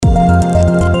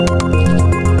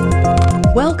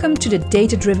Welcome to the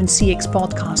Data-Driven CX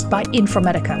podcast by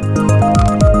Informatica.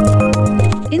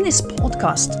 In this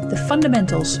podcast, the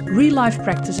fundamentals, real-life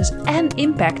practices, and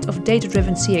impact of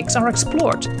data-driven CX are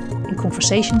explored in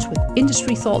conversations with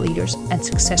industry thought leaders and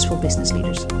successful business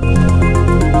leaders.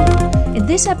 In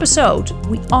this episode,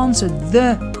 we answer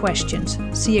the questions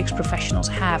CX professionals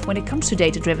have when it comes to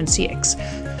data-driven CX.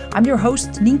 I'm your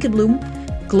host, Nienke Bloem,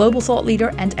 global thought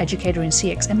leader and educator in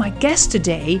CX. And my guest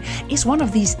today is one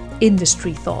of these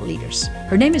industry thought leaders.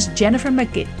 Her name is Jennifer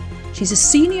McGinn. She's a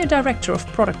senior director of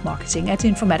product marketing at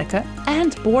Informatica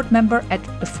and board member at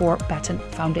the 4Batten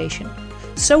Foundation.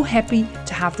 So happy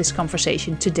to have this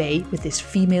conversation today with this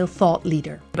female thought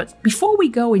leader. But before we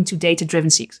go into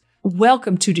data-driven CX,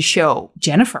 welcome to the show,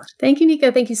 Jennifer. Thank you,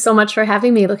 Nienke. Thank you so much for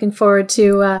having me. Looking forward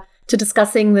to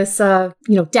discussing this,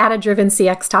 data-driven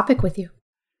CX topic with you.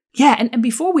 Yeah, and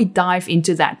before we dive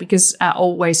into that, because I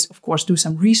always, of course, do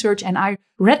some research, and I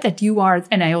read that you are,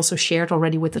 and I also shared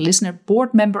already with the listener,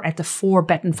 board member at the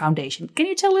 4Batten Foundation. Can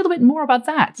you tell a little bit more about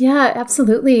that? Yeah,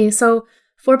 absolutely. So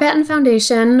 4Batten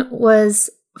Foundation was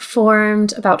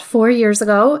formed about 4 years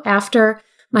ago after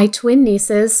my twin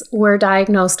nieces were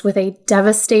diagnosed with a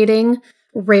devastating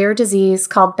rare disease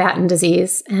called Batten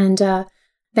disease. And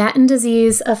Batten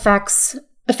disease affects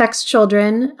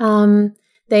children.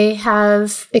 They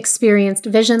have experienced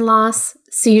vision loss,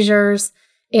 seizures,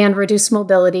 and reduced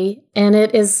mobility, and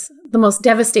it is the most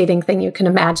devastating thing you can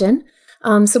imagine.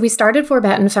 So we started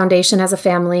 4Batten Foundation as a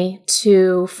family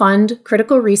to fund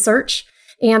critical research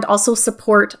and also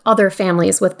support other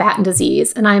families with Batten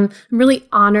disease. And I'm really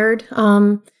honored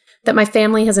that my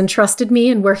family has entrusted me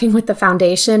in working with the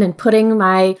foundation and putting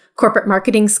my corporate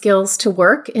marketing skills to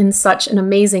work in such an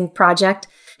amazing project,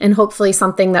 and hopefully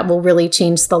something that will really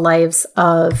change the lives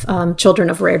of children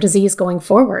of rare disease going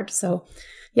forward. So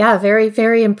yeah, very,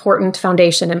 very important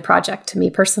foundation and project to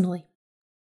me personally.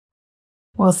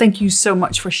 Well, thank you so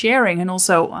much for sharing, and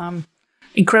also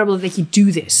incredible that you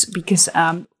do this, because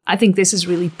I think this is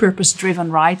really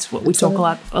purpose-driven, right? What we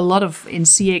talk a lot of in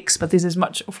CX, but this is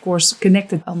much, of course,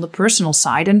 connected on the personal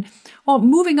side. And well,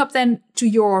 moving up then to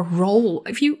your role,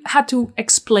 if you had to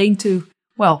explain to,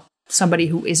 somebody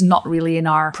who is not really in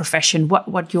our profession,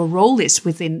 what your role is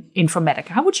within Informatica,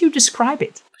 how would you describe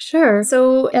it? Sure.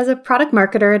 So as a product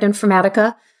marketer at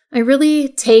Informatica, I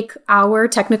really take our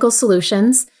technical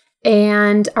solutions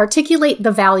and articulate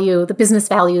the business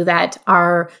value that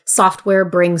our software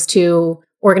brings to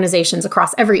organizations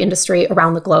across every industry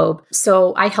around the globe.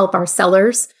 So I help our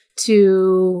sellers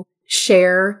to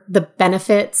share the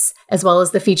benefits as well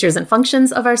as the features and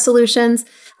functions of our solutions.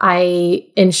 I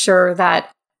ensure that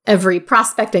every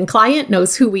prospect and client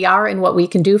knows who we are and what we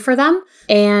can do for them.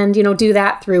 And, do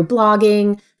that through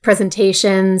blogging,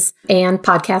 presentations, and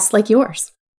podcasts like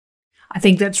yours. I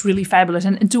think that's really fabulous.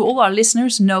 And to all our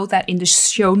listeners, know that in the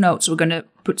show notes, we're going to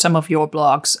put some of your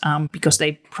blogs because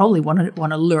they probably want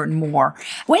to learn more.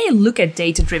 When you look at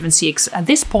data-driven CX,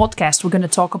 this podcast, we're going to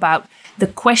talk about the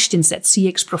questions that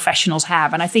CX professionals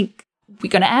have. And I think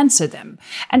we're going to answer them.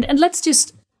 And let's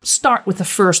just start with the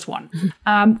first one.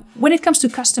 When it comes to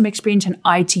customer experience and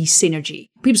IT synergy,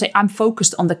 people say, I'm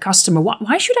focused on the customer.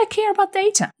 Why should I care about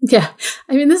data? Yeah.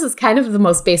 I mean, this is kind of the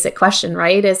most basic question,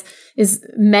 right? Is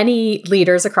many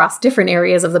leaders across different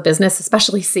areas of the business,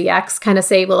 especially CX, kind of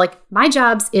say, my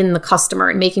job's in the customer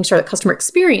and making sure the customer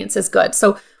experience is good.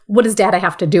 So what does data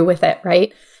have to do with it,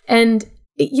 right? And,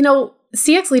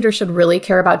 CX leaders should really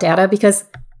care about data because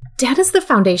data is the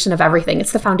foundation of everything.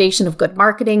 It's the foundation of good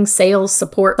marketing, sales,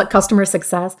 support, customer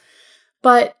success.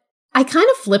 But I kind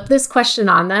of flip this question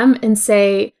on them and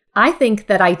say, I think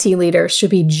that IT leaders should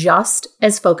be just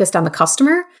as focused on the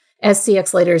customer as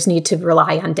CX leaders need to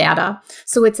rely on data.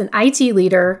 So it's an IT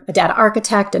leader, a data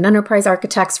architect, an enterprise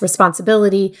architect's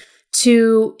responsibility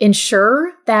to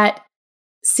ensure that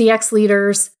CX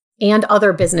leaders and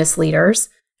other business leaders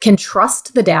can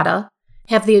trust the data,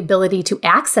 have the ability to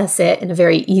access it in a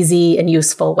very easy and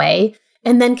useful way,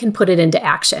 and then can put it into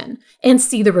action and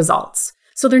see the results.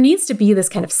 So there needs to be this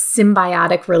kind of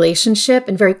symbiotic relationship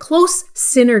and very close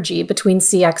synergy between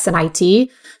CX and IT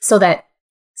so that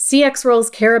CX roles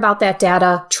care about that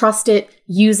data, trust it,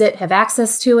 use it, have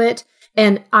access to it,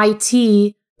 and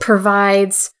IT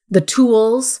provides the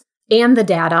tools and the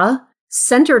data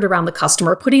centered around the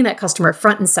customer, putting that customer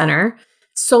front and center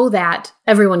so that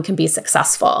everyone can be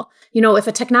successful. If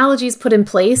a technology is put in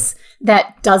place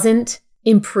that doesn't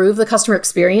improve the customer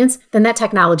experience, then that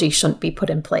technology shouldn't be put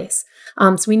in place.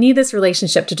 So we need this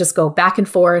relationship to just go back and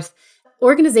forth.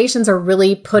 Organizations are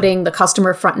really putting the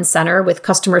customer front and center with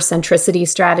customer centricity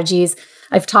strategies.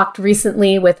 I've talked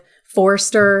recently with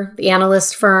Forrester, the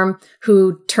analyst firm,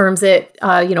 who terms it,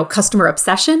 customer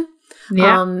obsession.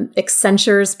 Yeah.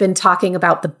 Accenture's been talking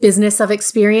about the business of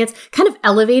experience, kind of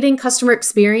elevating customer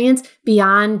experience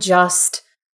beyond just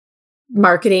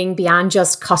marketing, beyond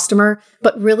just customer,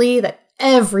 but really that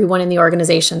everyone in the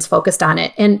organization's focused on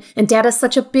it. And data is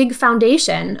such a big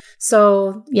foundation.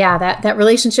 So yeah, that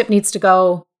relationship needs to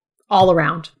go all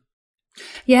around.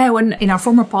 Yeah, when in our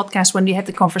former podcast, when we had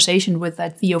the conversation with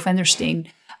Theo van der Steen,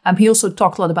 he also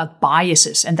talked a lot about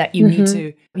biases and that you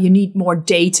need more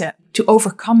data to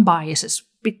overcome biases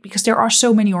because there are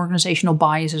so many organizational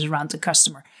biases around the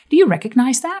customer. Do you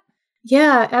recognize that?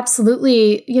 Yeah,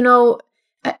 absolutely.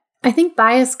 I think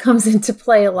bias comes into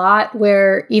play a lot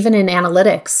where even in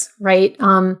analytics, right?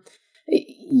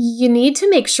 You need to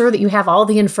make sure that you have all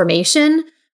the information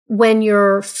when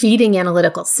you're feeding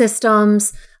analytical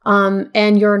systems,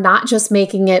 and you're not just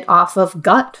making it off of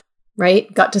gut,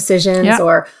 right? Gut decisions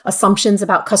or assumptions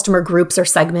about customer groups or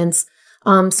segments.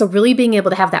 So really being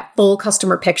able to have that full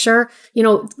customer picture,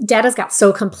 data's got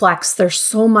so complex. There's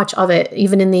so much of it,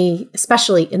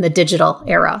 especially in the digital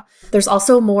era. There's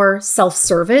also more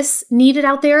self-service needed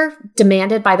out there,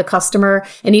 demanded by the customer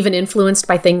and even influenced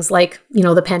by things like,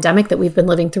 the pandemic that we've been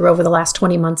living through over the last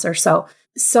 20 months or so.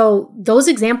 So those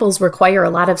examples require a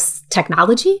lot of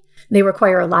technology. They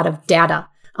require a lot of data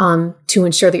to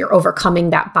ensure that you're overcoming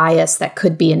that bias that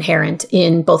could be inherent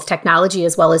in both technology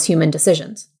as well as human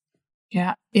decisions.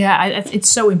 Yeah, it's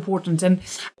so important. And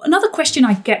another question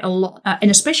I get a lot, and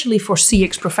especially for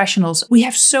CX professionals, we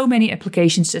have so many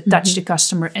applications that touch the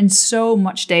customer and so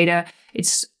much data.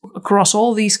 It's across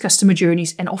all these customer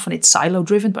journeys, and often it's silo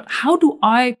driven. But how do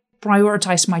I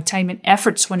prioritize my time and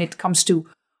efforts when it comes to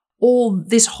all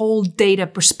this whole data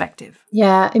perspective?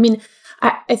 Yeah,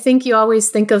 I think you always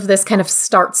think of this kind of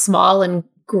start small and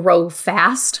grow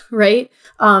fast, right?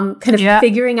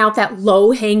 Figuring out that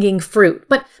low-hanging fruit.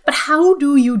 But how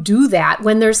do you do that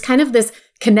when there's kind of this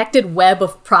connected web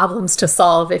of problems to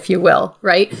solve, if you will,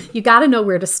 right? You got to know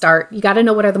where to start. You got to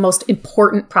know what are the most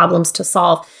important problems to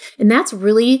solve. And that's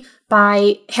really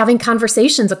by having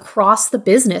conversations across the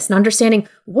business and understanding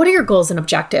what are your goals and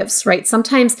objectives, right?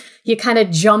 Sometimes you kind of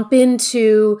jump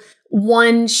into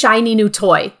one shiny new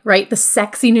toy, right? The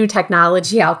sexy new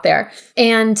technology out there.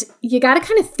 And you got to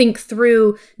kind of think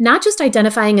through not just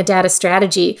identifying a data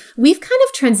strategy. We've kind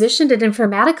of transitioned at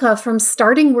Informatica from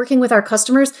starting working with our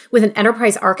customers with an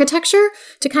enterprise architecture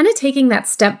to kind of taking that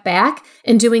step back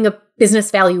and doing a business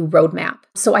value roadmap.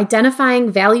 So identifying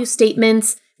value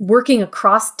statements, working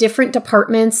across different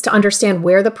departments to understand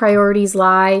where the priorities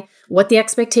lie, what the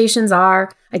expectations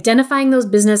are, identifying those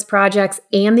business projects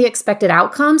and the expected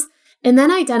outcomes, and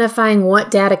then identifying what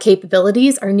data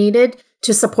capabilities are needed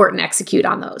to support and execute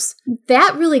on those.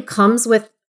 That really comes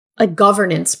with a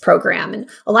governance program. And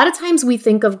a lot of times we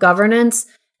think of governance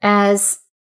as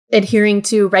adhering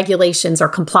to regulations or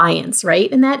compliance,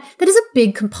 right? And that is a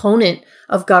big component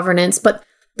of governance. But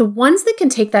the ones that can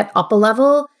take that up a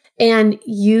level and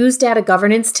use data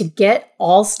governance to get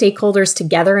all stakeholders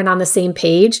together and on the same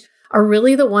page are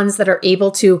really the ones that are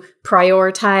able to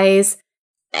prioritize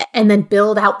and then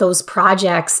build out those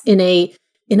projects in a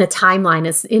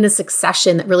timeline, in a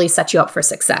succession that really sets you up for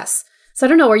success. So I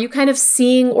don't know, are you kind of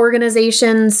seeing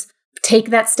organizations take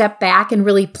that step back and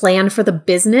really plan for the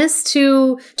business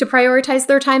to prioritize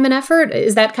their time and effort?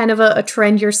 Is that kind of a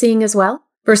trend you're seeing as well?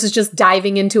 Versus just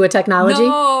diving into a technology?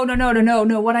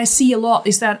 No. What I see a lot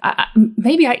is that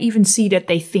maybe I even see that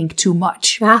they think too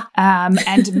much. Yeah.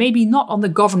 And maybe not on the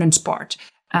governance part.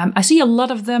 I see a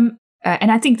lot of them.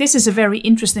 And I think this is a very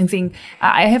interesting thing.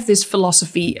 I have this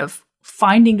philosophy of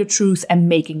finding the truth and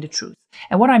making the truth.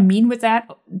 And what I mean with that,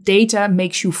 data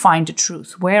makes you find the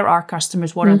truth. Where are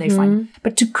customers? What are they finding?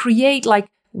 But to create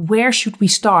where should we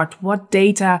start? What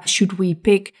data should we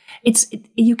pick?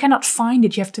 You cannot find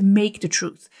it. You have to make the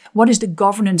truth. What is the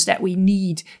governance that we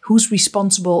need? Who's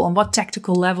responsible? On what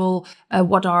tactical level?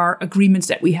 What are agreements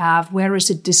that we have? Where is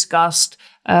it discussed?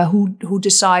 Who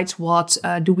decides what?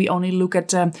 Do we only look at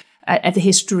the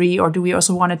history, or do we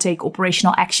also want to take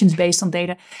operational actions based on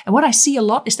data? And what I see a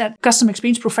lot is that customer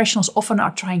experience professionals often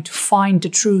are trying to find the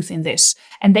truth in this.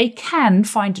 And they can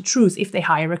find the truth if they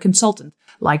hire a consultant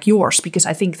like yours, because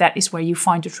I think that is where you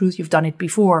find the truth. You've done it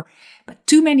before. But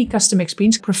too many customer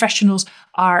experience professionals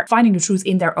are finding the truth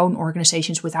in their own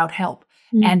organizations without help.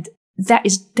 And that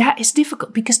is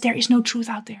difficult because there is no truth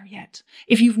out there yet.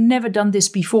 If you've never done this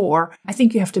before, I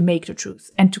think you have to make the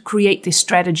truth and to create this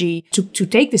strategy to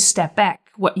take this step back,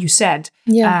 what you said,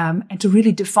 and to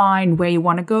really define where you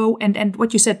want to go and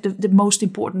what you said, the most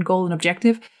important goal and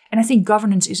objective. And I think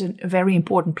governance is a very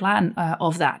important plan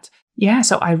of that. Yeah,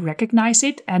 so I recognize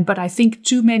it, but I think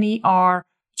too many are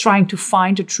trying to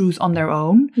find the truth on their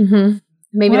own. Mm-hmm.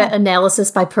 Maybe that analysis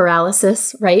by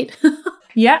paralysis, right?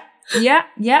 Yeah,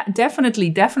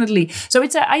 definitely. So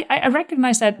I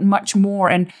recognize that much more,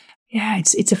 and yeah,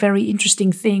 it's a very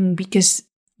interesting thing because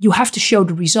you have to show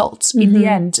the results in the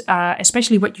end.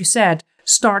 Especially what you said,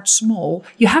 start small.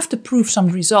 You have to prove some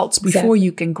results before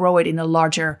you can grow it in a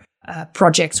larger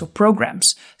projects or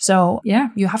programs. So yeah,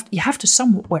 you have to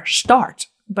somewhere start,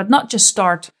 but not just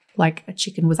start like a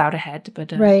chicken without a head,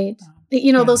 but right.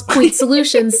 Those point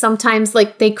solutions sometimes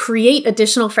like they create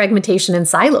additional fragmentation and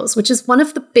silos, which is one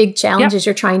of the big challenges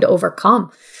you're trying to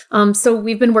overcome. So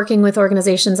we've been working with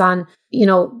organizations on,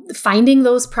 finding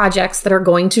those projects that are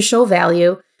going to show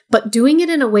value, but doing it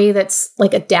in a way that's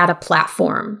like a data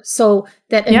platform. So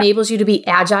that enables you to be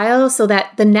agile so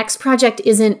that the next project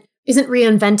isn't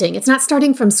reinventing. It's not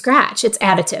starting from scratch. It's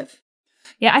additive.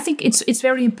 Yeah, I think it's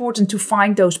very important to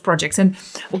find those projects. And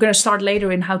we're going to start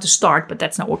later in how to start, but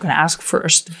that's not what we're going to ask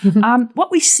first.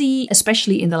 What we see,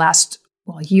 especially in the last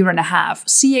year and a half,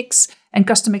 CX and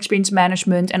customer experience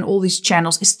management and all these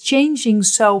channels is changing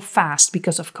so fast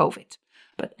because of COVID.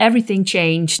 But everything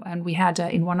changed. And we had,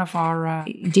 in one of our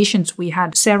editions, we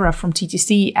had Sarah from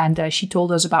TTC, and she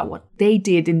told us about what they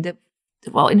did in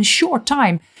a short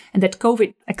time, and that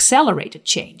COVID accelerated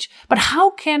change. But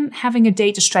how can having a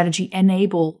data strategy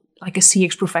enable like a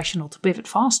CX professional to pivot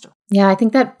faster? Yeah, I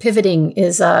think that pivoting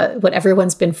is what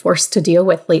everyone's been forced to deal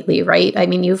with lately, right? I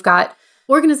mean, you've got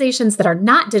organizations that are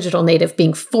not digital native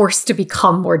being forced to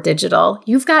become more digital.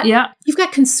 You've got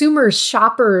consumers,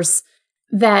 shoppers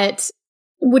that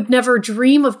would never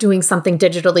dream of doing something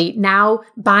digitally, now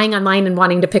buying online and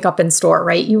wanting to pick up in store,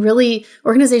 right?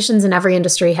 Organizations in every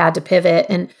industry had to pivot.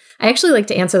 And I actually like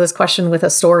to answer this question with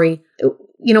a story.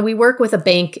 We work with a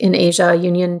bank in Asia,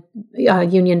 Union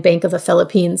Bank of the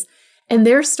Philippines. And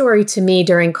their story to me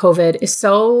during COVID is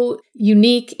so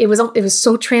unique. It was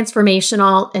so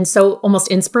transformational and so almost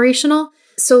inspirational.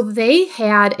 So they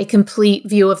had a complete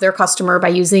view of their customer by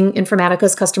using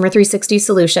Informatica's Customer 360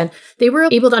 solution. They were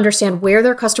able to understand where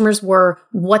their customers were,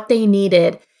 what they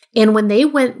needed. And when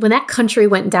that country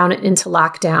went down into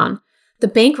lockdown, the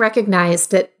bank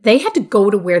recognized that they had to go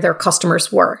to where their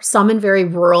customers were, some in very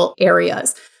rural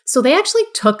areas. So they actually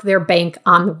took their bank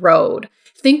on the road.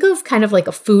 Think of kind of like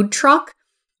a food truck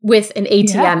with an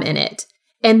ATM in it.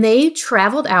 And they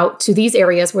traveled out to these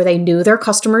areas where they knew their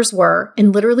customers were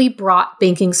and literally brought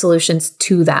banking solutions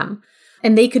to them.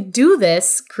 And they could do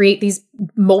this, create these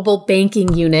mobile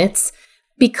banking units,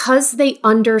 because they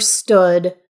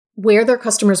understood where their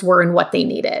customers were and what they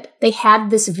needed. They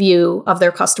had this view of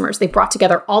their customers. They brought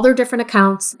together all their different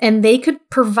accounts, and they could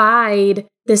provide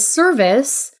this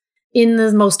service in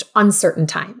the most uncertain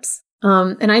times.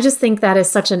 And I just think that is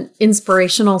such an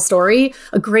inspirational story,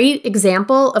 a great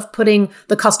example of putting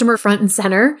the customer front and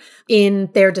center in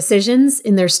their decisions,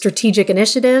 in their strategic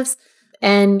initiatives,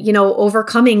 and,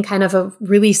 overcoming kind of a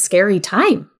really scary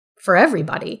time for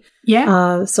everybody.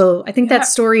 Yeah. So I think that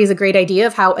story is a great idea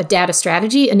of how a data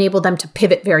strategy enabled them to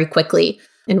pivot very quickly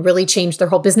and really change their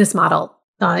whole business model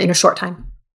in a short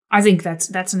time. I think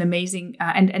that's an amazing,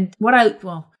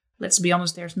 let's be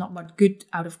honest, there's not much good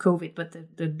out of COVID, but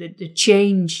the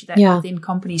change that within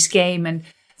companies came and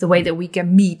the way that we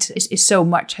can meet has so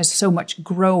much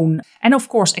grown and of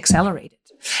course accelerated.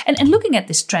 And looking at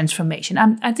this transformation,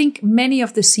 I think many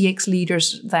of the CX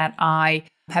leaders that I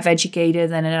have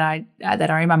educated and that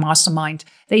are in my mastermind,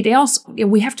 they also,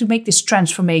 we have to make this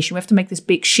transformation. We have to make this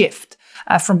big shift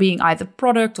from being either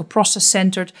product or process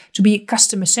centered to be a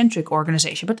customer centric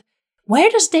organization. But where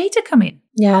does data come in?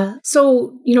 Yeah.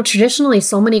 So, traditionally,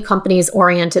 so many companies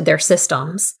oriented their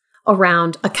systems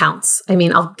around accounts. I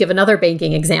mean, I'll give another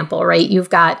banking example, right? You've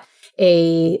got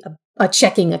a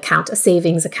checking account, a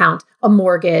savings account, a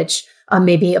mortgage,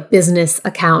 maybe a business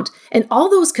account. And all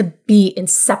those could be in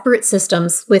separate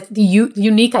systems with the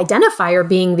unique identifier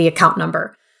being the account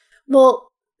number. Well,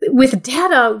 with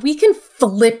data, we can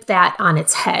flip that on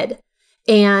its head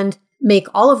and make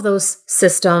all of those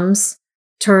systems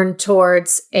turn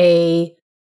towards a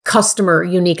customer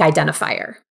unique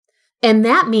identifier. And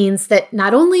that means that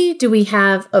not only do we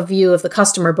have a view of the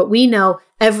customer, but we know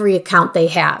every account they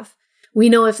have. We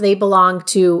know if they belong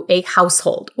to a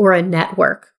household or a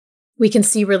network. We can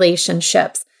see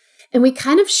relationships. And we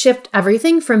kind of shift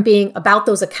everything from being about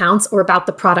those accounts or about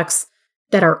the products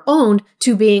that are owned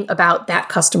to being about that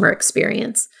customer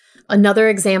experience. Another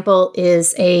example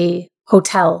is a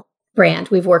hotel brand.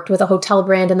 We've worked with a hotel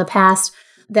brand in the past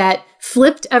that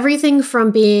flipped everything from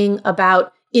being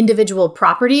about individual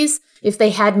properties, if they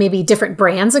had maybe different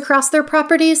brands across their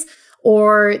properties,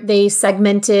 or they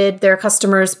segmented their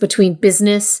customers between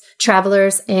business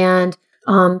travelers and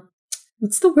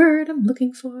what's the word I'm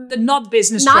looking for? The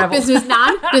non-business travelers,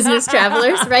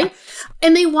 right?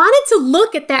 And they wanted to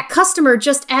look at that customer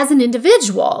just as an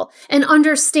individual and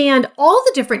understand all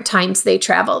the different times they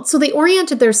traveled. So they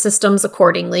oriented their systems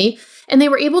accordingly, and they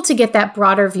were able to get that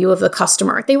broader view of the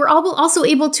customer. They were also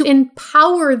able to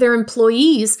empower their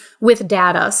employees with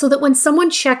data so that when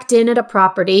someone checked in at a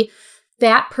property,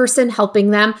 that person helping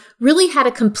them really had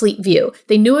a complete view.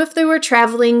 They knew if they were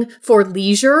traveling for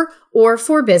leisure or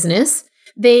for business.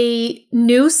 They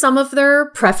knew some of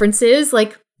their preferences,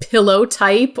 like pillow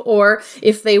type, or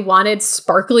if they wanted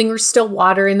sparkling or still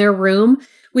water in their room.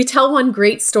 We tell one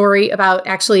great story about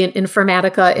actually an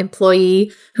Informatica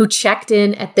employee who checked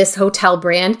in at this hotel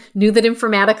brand, knew that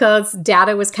Informatica's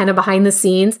data was kind of behind the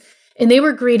scenes, and they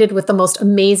were greeted with the most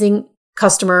amazing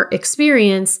customer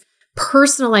experience,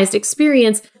 personalized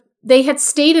experience. They had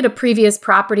stayed at a previous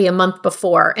property a month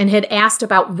before and had asked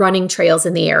about running trails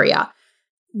in the area.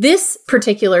 This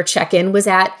particular check-in was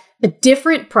at a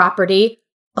different property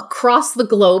across the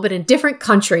globe in a different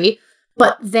country,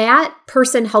 but that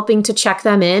person helping to check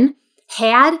them in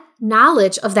had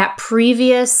knowledge of that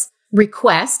previous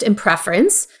request and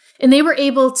preference, and they were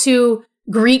able to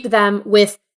greet them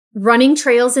with running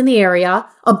trails in the area,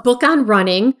 a book on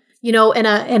running, and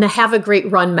a have a great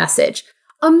run message.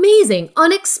 Amazing,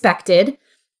 unexpected.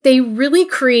 They really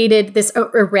created this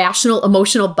irrational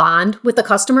emotional bond with the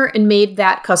customer and made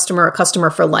that customer a customer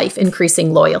for life,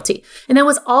 increasing loyalty. And that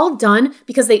was all done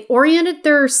because they oriented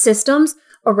their systems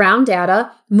around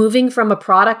data, moving from a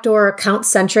product or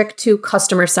account-centric to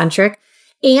customer-centric,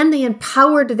 and they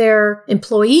empowered their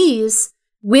employees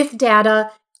with data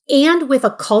and with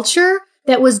a culture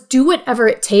that was do whatever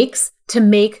it takes to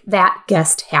make that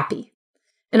guest happy.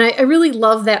 And I really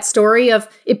love that story of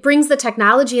it brings the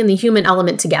technology and the human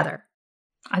element together.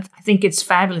 I think it's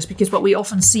fabulous because what we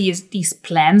often see is these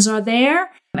plans are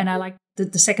there. And I like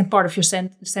the second part of your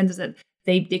sentence that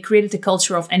they created a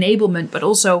culture of enablement, but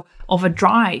also of a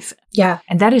drive. Yeah.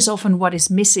 And that is often what is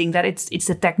missing, that it's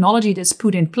the technology that's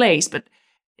put in place, but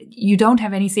you don't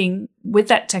have anything with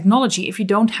that technology if you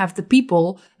don't have the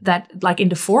people that, like in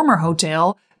the former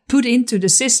hotel, put into the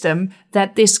system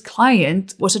that this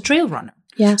client was a trail runner.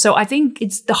 Yeah. So I think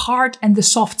it's the hard and the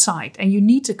soft side, and you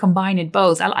need to combine it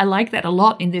both. I like that a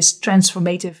lot in this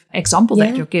transformative example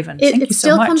that you're given. Thank you so much. It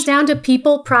still comes down to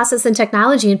people, process, and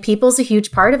technology, and people's a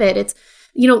huge part of it. It's,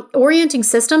 orienting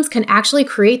systems can actually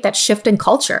create that shift in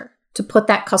culture to put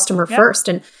that customer first,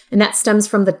 and that stems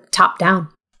from the top down.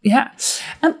 Yeah.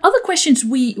 Other questions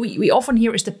we often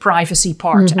hear is the privacy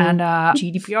part and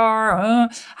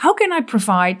GDPR. How can I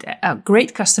provide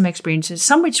great customer experiences,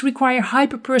 some which require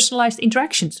hyper-personalized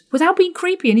interactions without being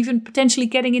creepy and even potentially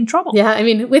getting in trouble? Yeah, I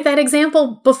mean, with that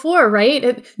example before,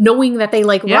 right? Knowing that they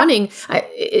like running,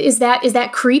 is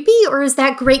that creepy or is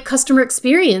that great customer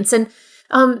experience? And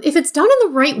if it's done in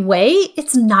the right way,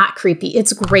 it's not creepy.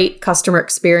 It's great customer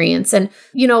experience. And,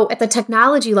 at the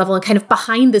technology level and kind of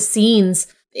behind the scenes,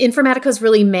 Informatica is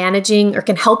really managing or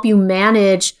can help you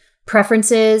manage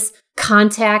preferences,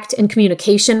 contact and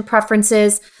communication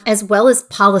preferences, as well as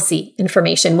policy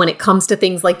information when it comes to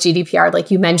things like GDPR,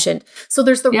 like you mentioned. So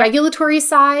there's the regulatory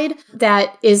side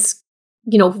that is,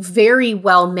 very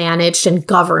well managed and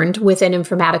governed within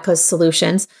Informatica's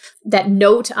solutions. That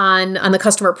note on the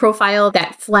customer profile,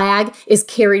 that flag is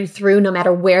carried through no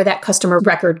matter where that customer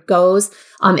record goes,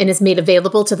 and is made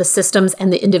available to the systems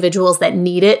and the individuals that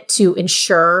need it to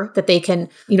ensure that they can,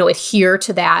 adhere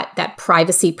to that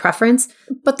privacy preference.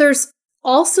 But there's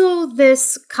also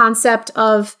this concept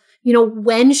of,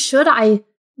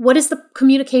 what is the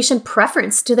communication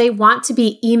preference? Do they want to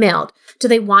be emailed? Do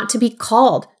they want to be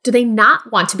called? Do they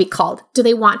not want to be called? Do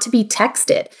they want to be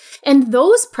texted? And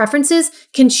those preferences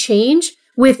can change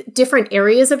with different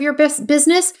areas of your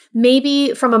business.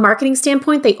 Maybe from a marketing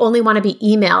standpoint, they only want to be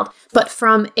emailed. But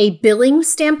from a billing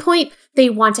standpoint,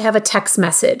 they want to have a text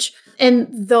message. And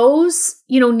those,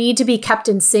 need to be kept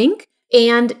in sync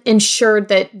and ensured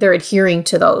that they're adhering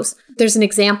to those. There's an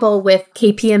example with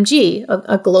KPMG,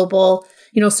 a global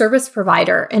service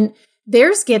provider. And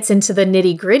theirs gets into the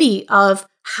nitty-gritty of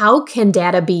how can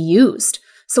data be used.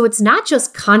 So it's not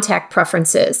just contact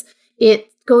preferences. It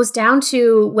goes down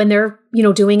to when they're,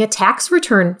 doing a tax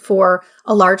return for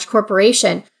a large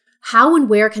corporation, how and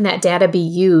where can that data be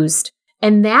used?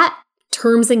 And that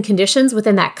terms and conditions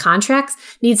within that contracts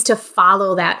needs to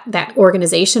follow that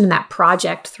organization and that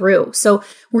project through. So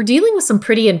we're dealing with some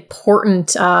pretty important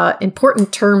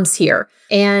terms here.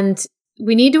 And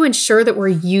we need to ensure that we're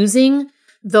using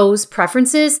those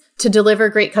preferences to deliver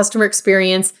great customer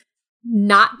experience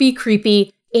not be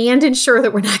creepy, and ensure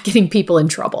that we're not getting people in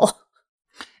trouble.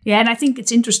 Yeah, and I think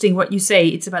it's interesting what you say.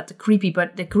 It's about the creepy,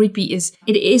 but the creepy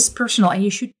it is personal, and you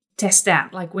should test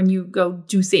that, like when you go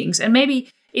do things. And maybe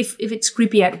if it's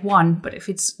creepy at 1, but if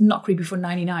it's not creepy for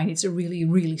 99, it's a really,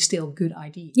 really still good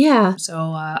idea. Yeah.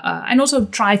 So, and also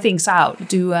try things out,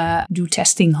 do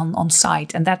testing on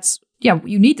site. And that's,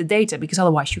 you need the data because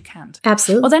otherwise you can't.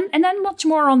 Absolutely. Well, then much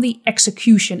more on the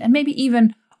execution and maybe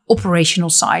even operational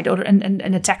side and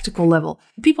a tactical level.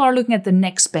 People are looking at the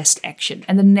next best action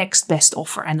and the next best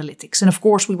offer analytics. And of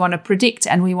course, we want to predict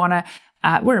and we want to,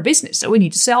 we're a business, so we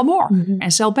need to sell more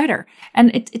and sell better.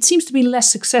 And it seems to be less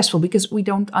successful because we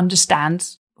don't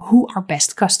understand who our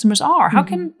best customers are. How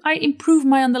can I improve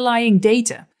my underlying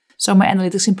data so my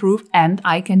analytics improve and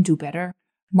I can do better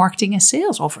marketing and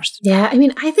sales offers? Yeah, I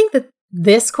mean, I think that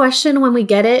this question, when we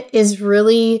get it, is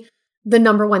really the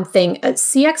number one thing.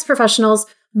 CX professionals,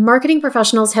 marketing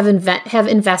professionals have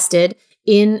invested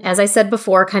in, as I said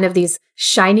before, kind of these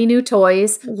shiny new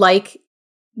toys like,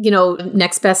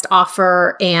 next best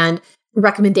offer and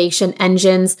recommendation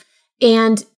engines.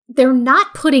 And they're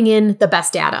not putting in the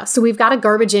best data. So we've got a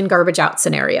garbage in, garbage out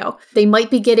scenario. They might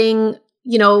be getting,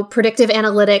 predictive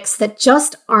analytics that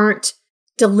just aren't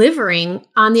delivering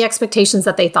on the expectations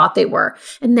that they thought they were.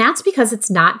 And that's because it's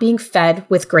not being fed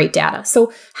with great data.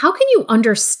 So how can you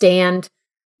understand,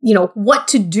 what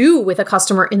to do with a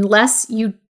customer unless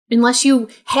you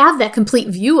have that complete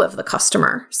view of the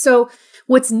customer? So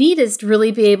what's neat is to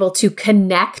really be able to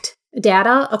connect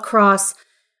data across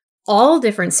all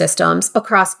different systems,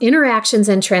 across interactions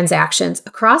and transactions,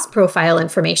 across profile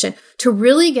information to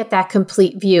really get that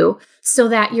complete view so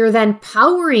that you're then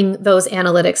powering those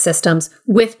analytic systems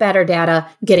with better data,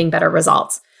 getting better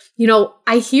results.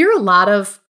 I hear a lot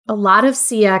of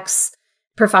CX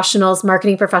professionals,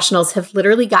 marketing professionals have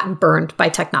literally gotten burned by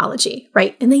technology,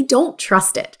 right? And they don't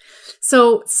trust it.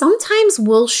 So sometimes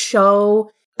we'll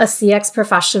show a CX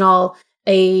professional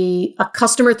a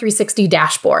customer 360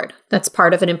 dashboard that's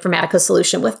part of an Informatica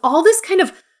solution with all this kind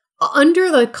of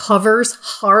under the covers,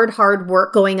 hard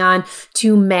work going on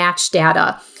to match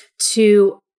data,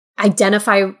 to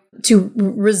identify, to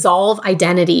resolve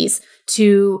identities,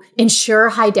 to ensure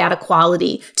high data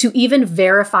quality, to even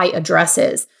verify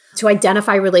addresses, to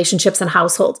identify relationships and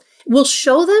households. We'll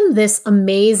show them this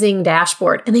amazing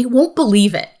dashboard and they won't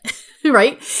believe it,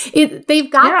 right?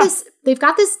 They've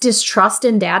got this distrust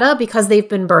in data because they've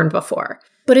been burned before.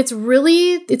 But it's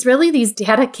really these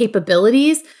data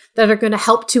capabilities that are going to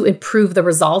help to improve the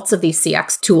results of these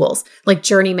CX tools, like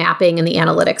journey mapping and the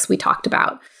analytics we talked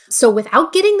about. So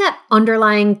without getting that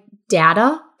underlying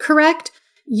data correct,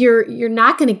 you're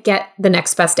not going to get the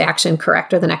next best action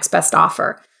correct or the next best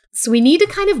offer. So we need to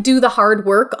kind of do the hard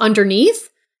work underneath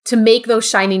to make those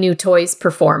shiny new toys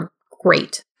perform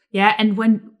great. Yeah, and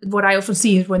what I often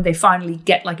see is when they finally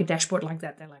get like a dashboard like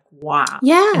that, they're like, wow.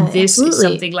 Yeah, and this absolutely. is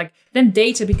something like, then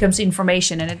data becomes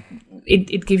information and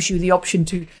it gives you the option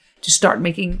to start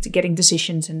getting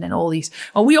decisions and then all these.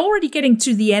 Well, we're already getting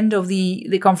to the end of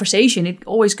the conversation. It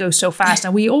always goes so fast.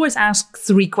 And we always ask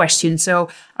 3 questions. So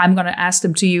I'm going to ask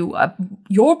them to you,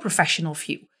 your professional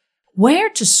view. Where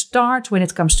to start when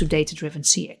it comes to data-driven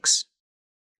CX?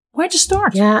 Where to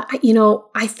start? Yeah,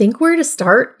 I think where to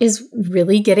start is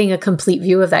really getting a complete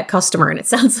view of that customer. And it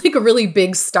sounds like a really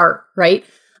big start, right?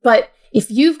 But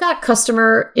if you've got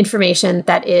customer information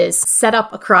that is set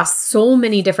up across so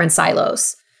many different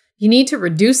silos, you need to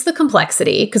reduce the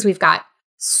complexity because we've got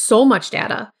so much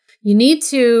data. You need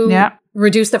to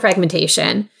reduce the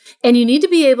fragmentation, and you need to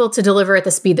be able to deliver at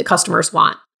the speed that customers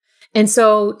want. And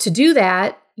so to do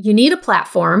that, you need a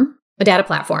platform, a data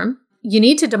platform. You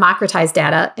need to democratize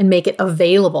data and make it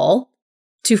available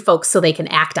to folks so they can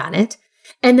act on it.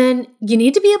 And then you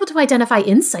need to be able to identify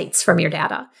insights from your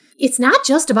data. It's not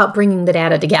just about bringing the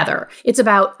data together. It's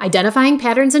about identifying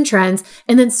patterns and trends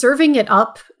and then serving it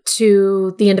up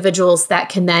to the individuals that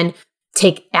can then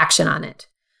take action on it.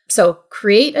 So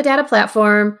create a data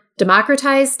platform,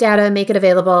 democratize data, make it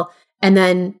available, and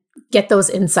then get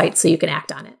those insights so you can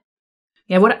act on it.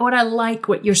 Yeah, what I like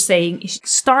what you're saying is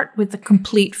start with the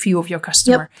complete view of your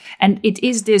customer. Yep. And it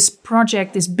is this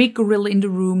project, this big gorilla in the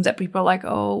room that people are like,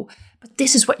 oh, but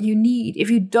this is what you need. If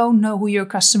you don't know who your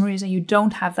customer is and you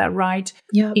don't have that right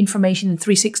information in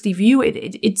 360 view,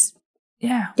 it's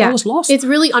all is lost. It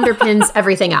really underpins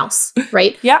everything else,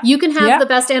 right? Yeah. You can have the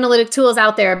best analytic tools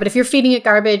out there, but if you're feeding it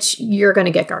garbage, you're going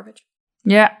to get garbage.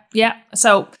 Yeah.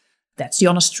 So that's the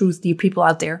honest truth, dear people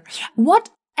out there. What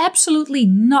absolutely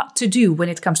not to do when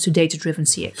it comes to data-driven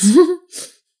CX?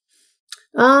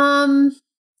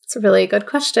 It's a really good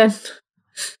question.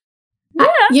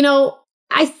 Yeah.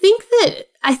 I think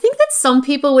that some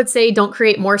people would say don't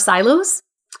create more silos,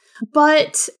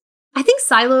 but I think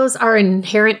silos are an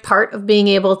inherent part of being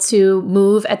able to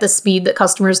move at the speed that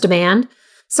customers demand.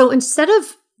 So instead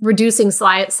of reducing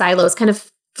silos, kind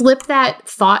of flip that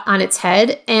thought on its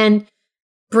head and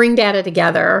bring data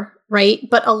together, right?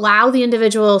 But allow the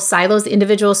individual silos, the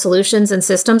individual solutions and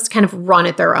systems to kind of run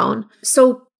at their own.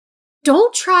 So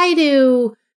don't try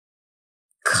to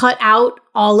cut out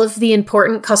all of the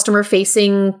important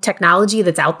customer-facing technology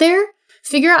that's out there.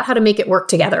 Figure out how to make it work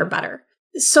together better.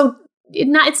 So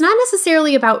it's not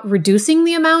necessarily about reducing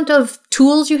the amount of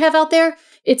tools you have out there.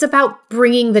 It's about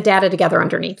bringing the data together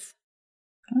underneath.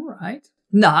 All right.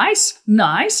 Nice.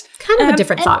 Kind of a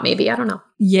different thought, maybe. I don't know.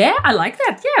 Yeah, I like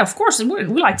that. Yeah, of course. We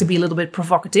like to be a little bit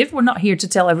provocative. We're not here to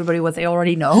tell everybody what they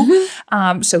already know.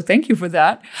 So thank you for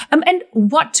that. And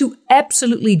what to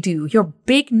absolutely do, your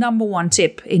big number one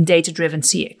tip in data-driven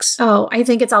CX. Oh, I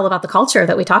think it's all about the culture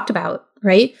that we talked about,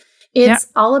 right? It's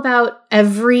all about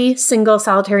every single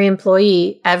solitary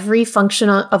employee, every function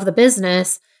of the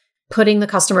business, putting the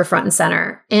customer front and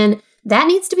center. And that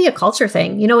needs to be a culture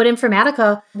thing. You know, at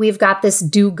Informatica, we've got this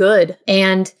do good,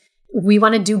 and we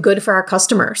want to do good for our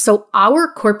customer. So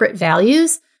our corporate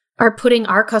values are putting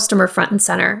our customer front and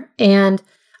center. And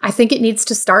I think it needs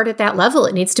to start at that level.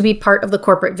 It needs to be part of the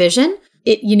corporate vision.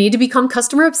 You need to become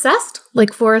customer obsessed,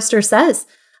 like Forrester says.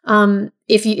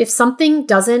 If something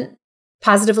doesn't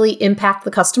positively impact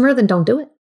the customer, then don't do it.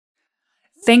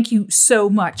 Thank you so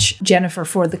much, Jennifer,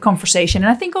 for the conversation.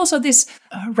 And I think also this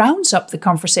rounds up the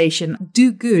conversation.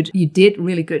 Do good. You did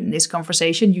really good in this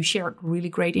conversation. You shared really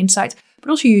great insights,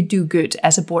 but also you do good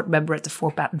as a board member at the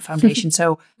 4Patent Foundation.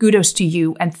 So kudos to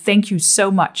you. And thank you so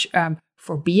much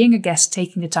for being a guest,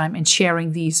 taking the time and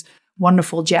sharing these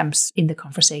wonderful gems in the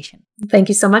conversation. Thank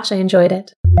you so much. I enjoyed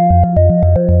it.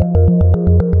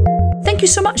 Thank you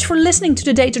so much for listening to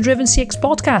the Data-Driven CX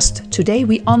podcast. Today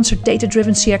we answered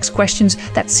data-driven CX questions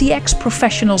that CX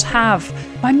professionals have.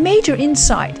 My major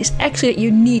insight is actually that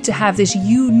you need to have this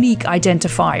unique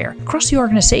identifier across the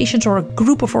organizations or a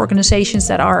group of organizations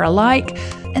that are alike.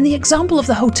 And the example of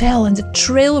the hotel and the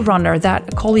trail runner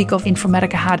that a colleague of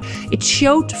Informatica had, it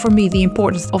showed for me the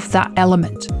importance of that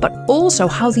element, but also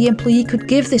how the employee could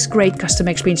give this great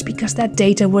customer experience because that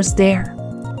data was there.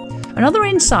 Another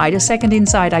insight, a second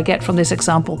insight I get from this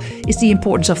example, is the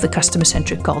importance of the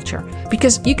customer-centric culture.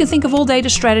 Because you can think of all data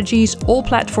strategies, all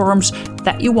platforms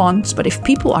that you want, but if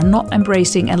people are not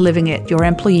embracing and living it, your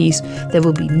employees, there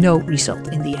will be no result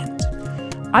in the end.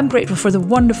 I'm grateful for the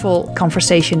wonderful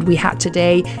conversation we had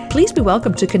today. Please be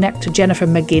welcome to connect to Jennifer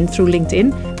McGinn through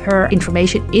LinkedIn. Her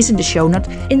information is in the show note.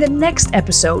 In the next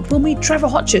episode, we'll meet Trevor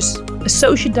Hodges,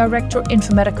 Associate Director,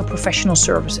 Informatica Professional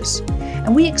Services.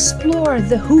 And we explore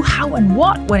the who, how, and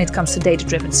what when it comes to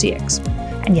data-driven CX.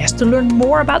 And yes, to learn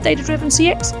more about data-driven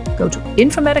CX, go to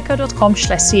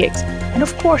informatica.com/CX. And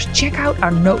of course, check out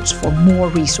our notes for more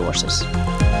resources.